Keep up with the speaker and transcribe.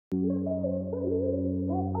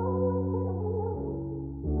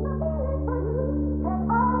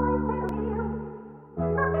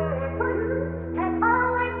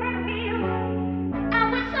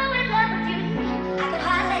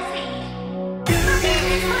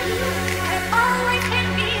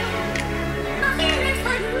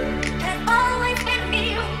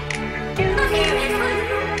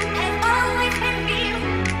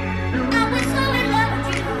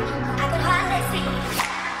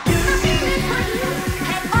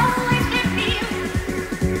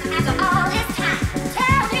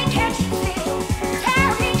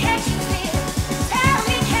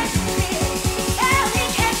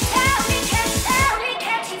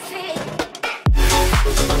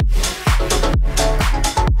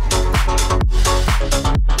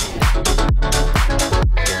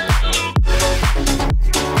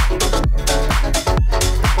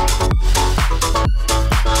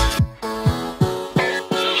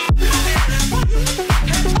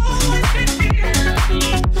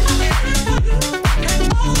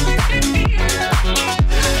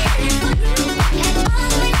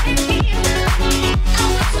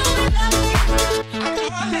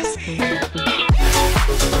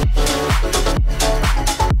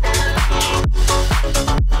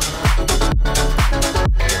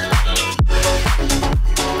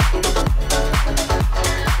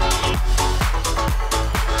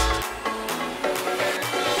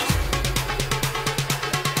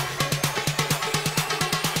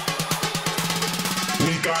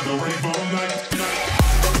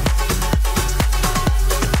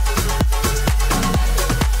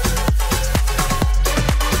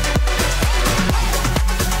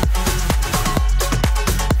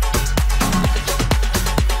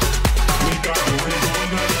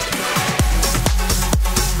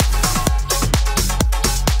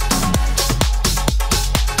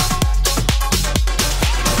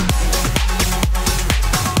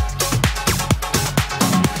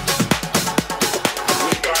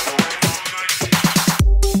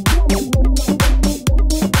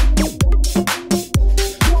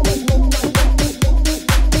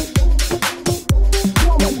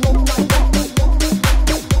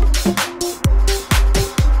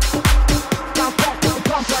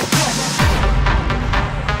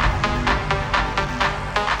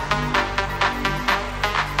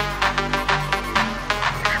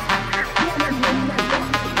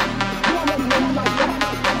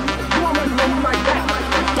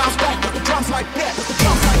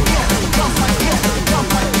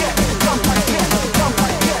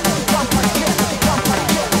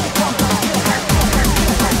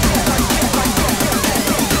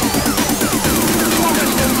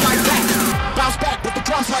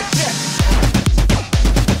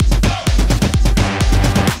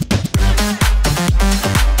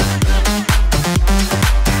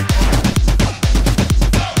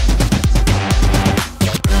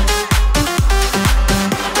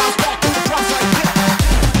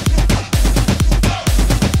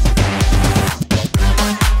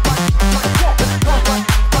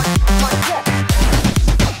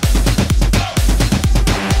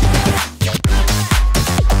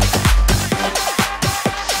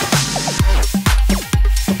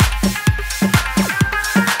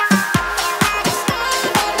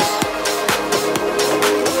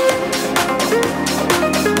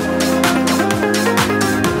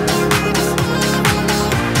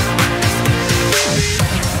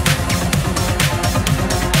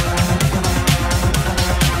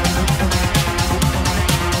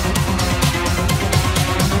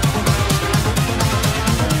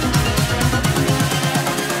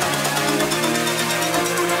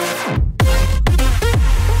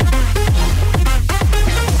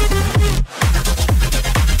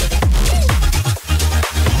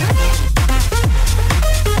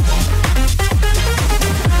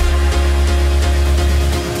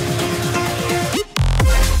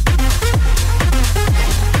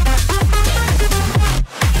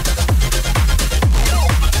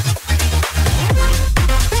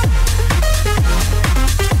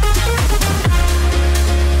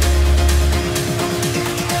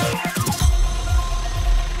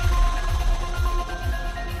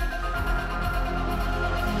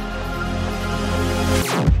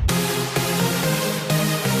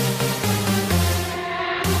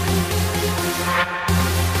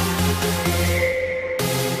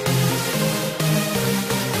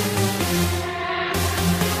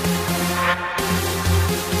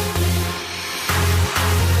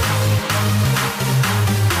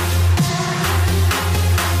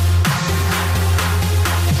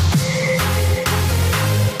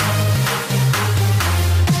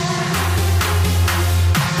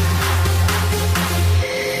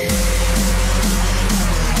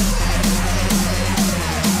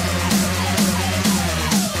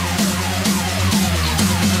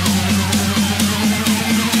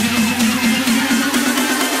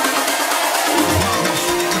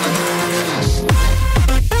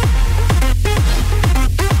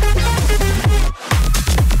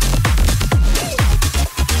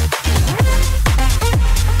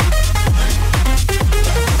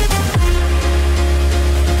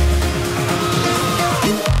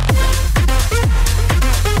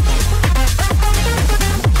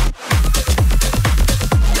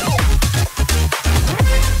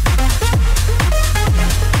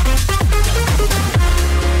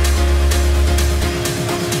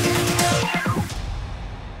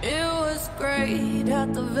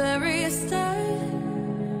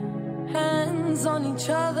hands on each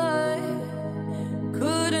other.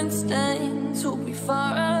 Couldn't stand to be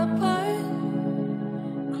far apart.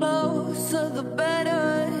 Closer the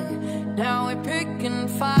better. Now we're picking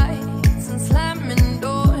fights and slamming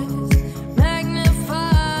doors,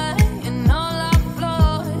 magnifying all our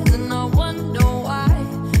flaws. And I wonder why,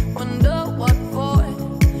 wonder what for,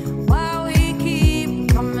 why we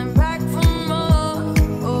keep coming back for more.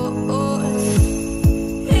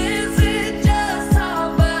 Is it just our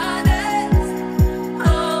bodies?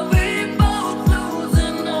 Are we both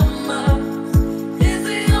losing our minds? Is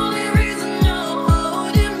the only reason you're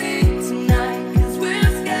holding me tonight 'cause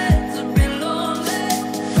we're scared to be lonely?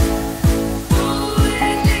 Ooh.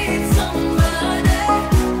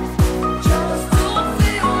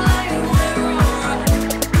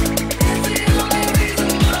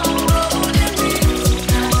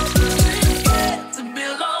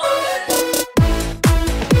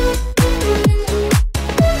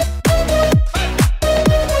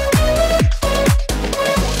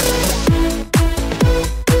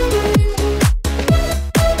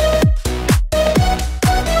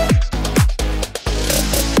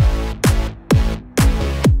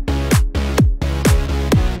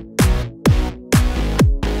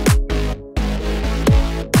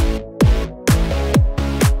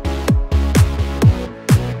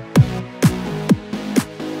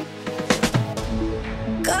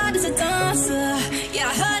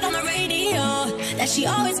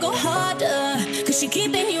 she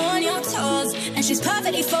keeping you on your toes, and she's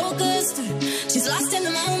perfectly focused. She's lost in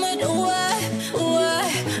the moment. Ooh,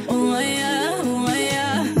 ooh, yeah, ooh,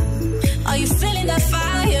 yeah. Are you feeling that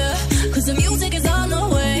fire? Cause the music is on the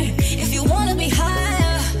way. If you wanna be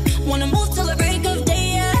higher, wanna move till the break of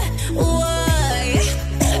day, yeah. Ooh,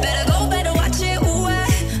 yeah. Better go, better watch it. Ooh,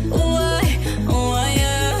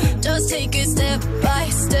 yeah. Just take it step by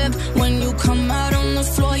step. When you come out on the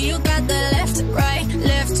floor, you got the left, right,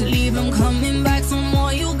 left to leave them coming back for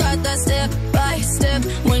more. You got that step by step.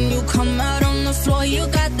 When you come out on the floor, you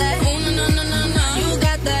got that. Oh, no, no, no, no. You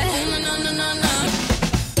got that. Oh, no, no, no, no.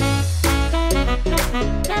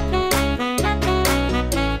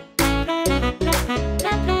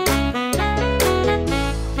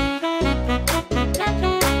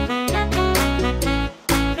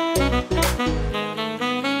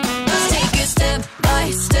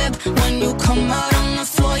 Come out on the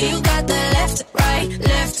floor, you got the left, right,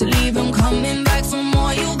 left to leave them coming back for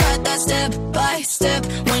more. You got that step by step.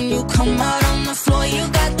 When you come out on the floor, you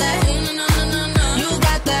got that. No, no, no, no, no. You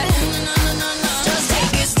got that. No, no, no, no, no. Just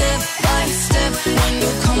take it step by step. When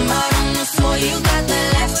you come out on the floor, you got the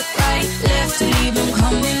left, right, left to leave them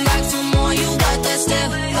coming back for more. You got that step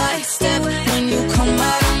by step. When you come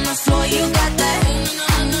out on the floor, you got that.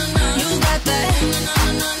 No, no, no, no. You got that. No,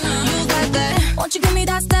 no, no, no. You got that. Won't you give me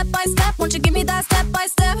that step by step? Won't you give me that step by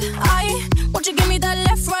step? Won't you give me that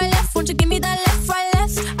left, right, left? Won't you give me that left, right,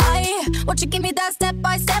 left? Won't you give me that step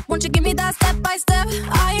by step? Won't you give me that step by step?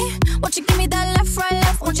 Won't you give me that left, right,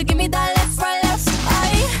 left? Won't you give me that left, right, left?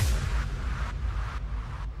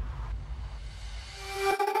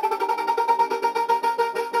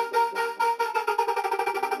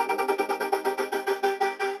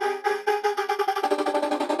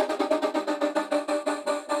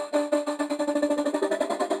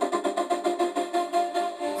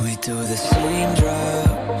 We do the same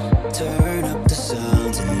drop, turn up the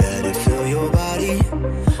sounds and let it fill your body.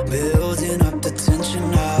 Building up the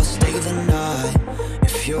tension, I'll stay the night.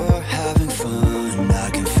 If you're having fun, I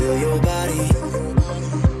can feel your body.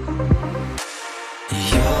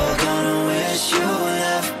 You're gonna wish you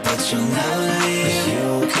left, but you'll never leave.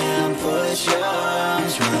 You can put your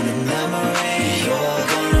arms around a memory. You're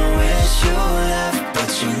gonna wish you left, but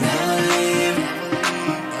you'll never leave.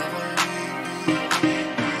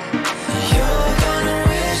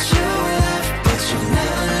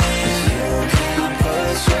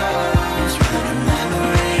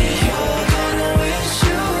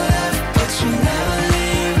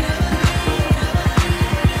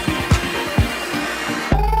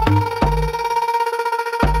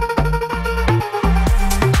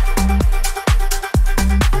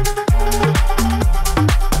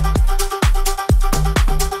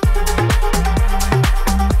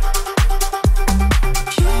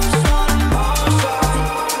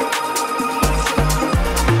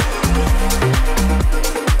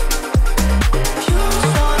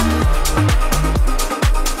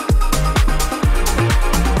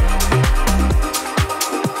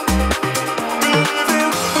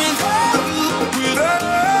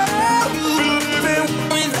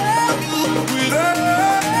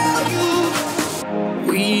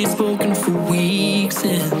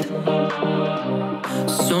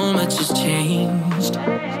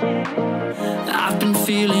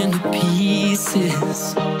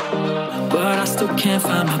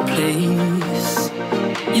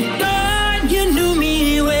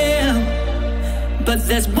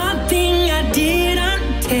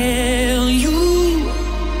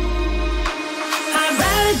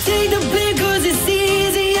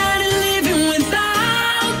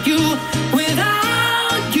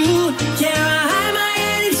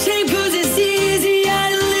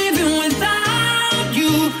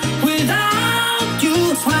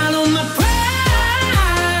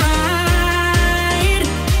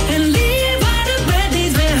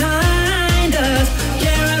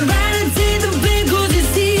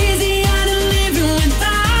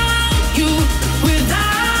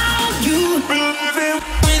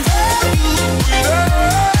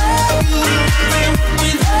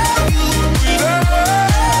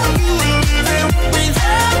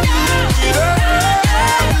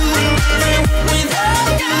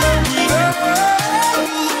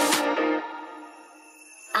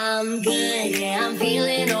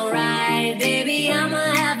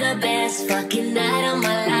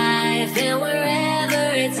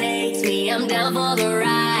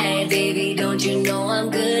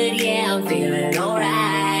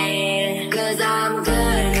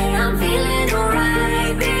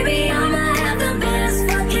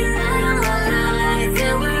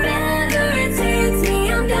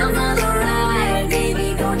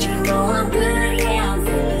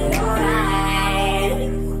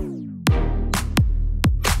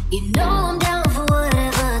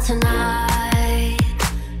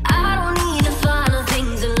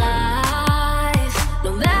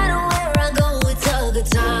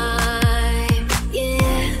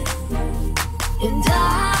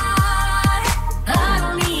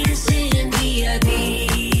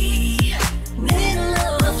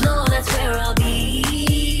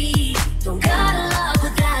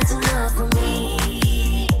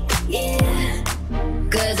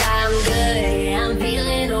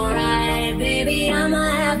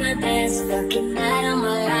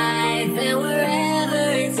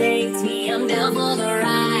 down for the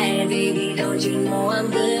ride. Baby, don't you know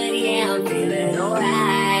I'm good? Yeah, I'm feeling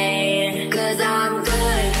alright. 'Cause I'm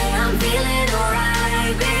good, I'm feeling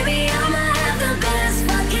alright. Baby, I'ma have the best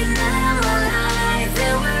fucking night of my life.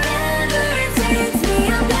 And wherever it takes me,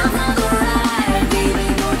 I'm down for the ride. Baby,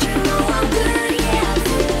 don't you know I'm good? Yeah, I'm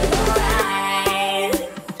feeling alright.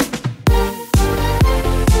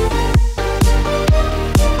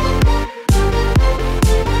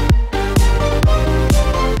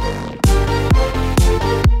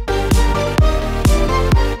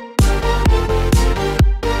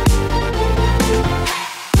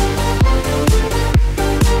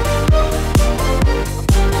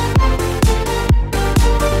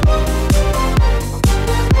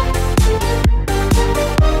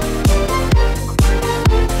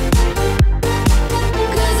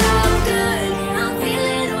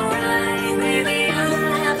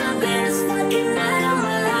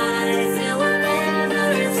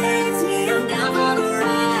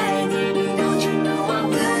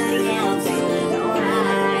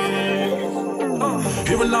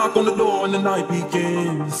 Hear a knock on the door and the night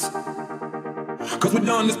begins. 'Cause we've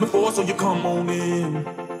done this before, so you come on in.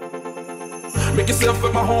 Make yourself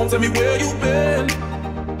at my home, tell me where you've been.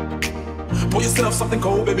 Pour yourself something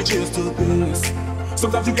cold, baby, cheers to this.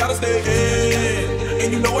 Sometimes you gotta stay in, and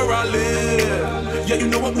you know where I live. Yeah, you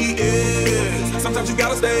know what we is. Sometimes you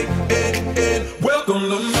gotta stay in. Welcome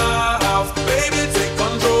to my house, baby, take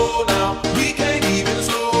control now. We can't even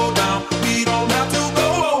slow down, we don't have to go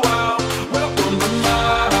out. Welcome to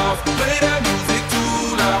my house, play that music too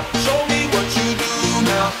loud. Show me what you do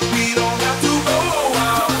now, we don't have to go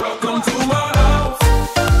out. Welcome to my house.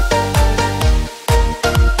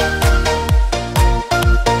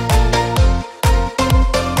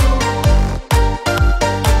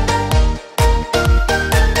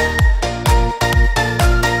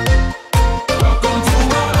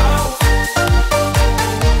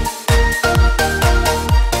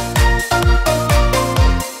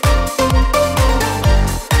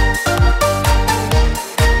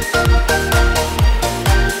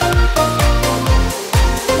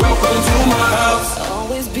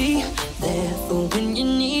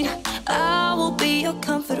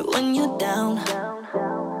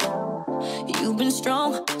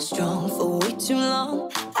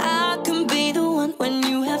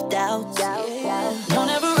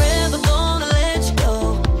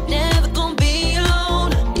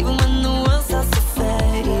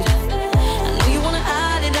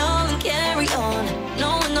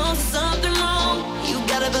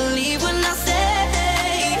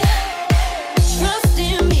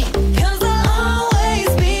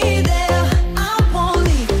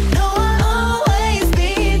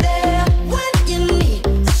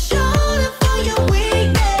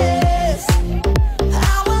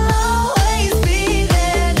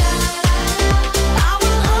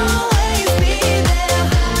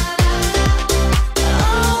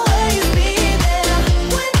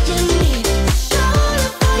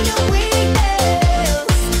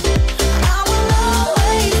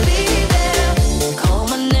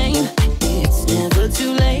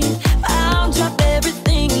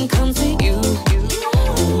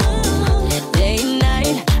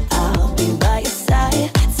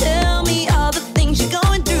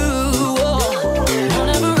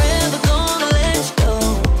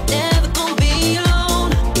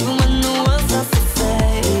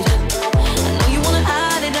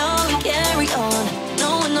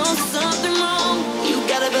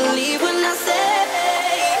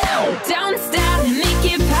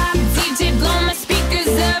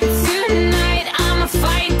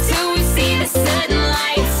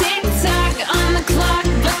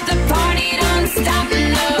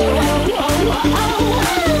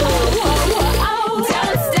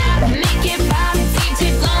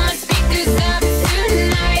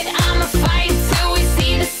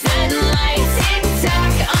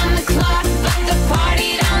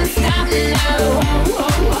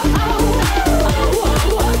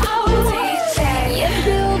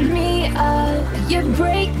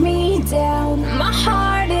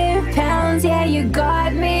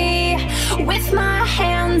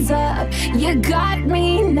 You got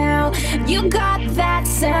me now, you got that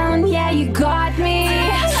sound, yeah, you got me.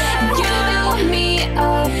 You build me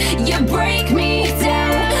up, you break me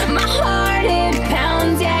down. My heart it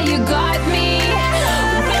pounds, yeah, you got me.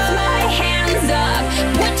 With my hands up,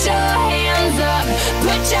 put your hands up,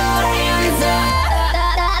 put your hands up.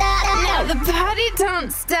 Now the party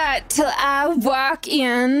don't start till I walk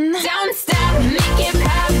in. Don't stop, make it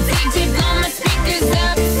pop, DJ blow my speakers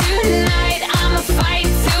up tonight.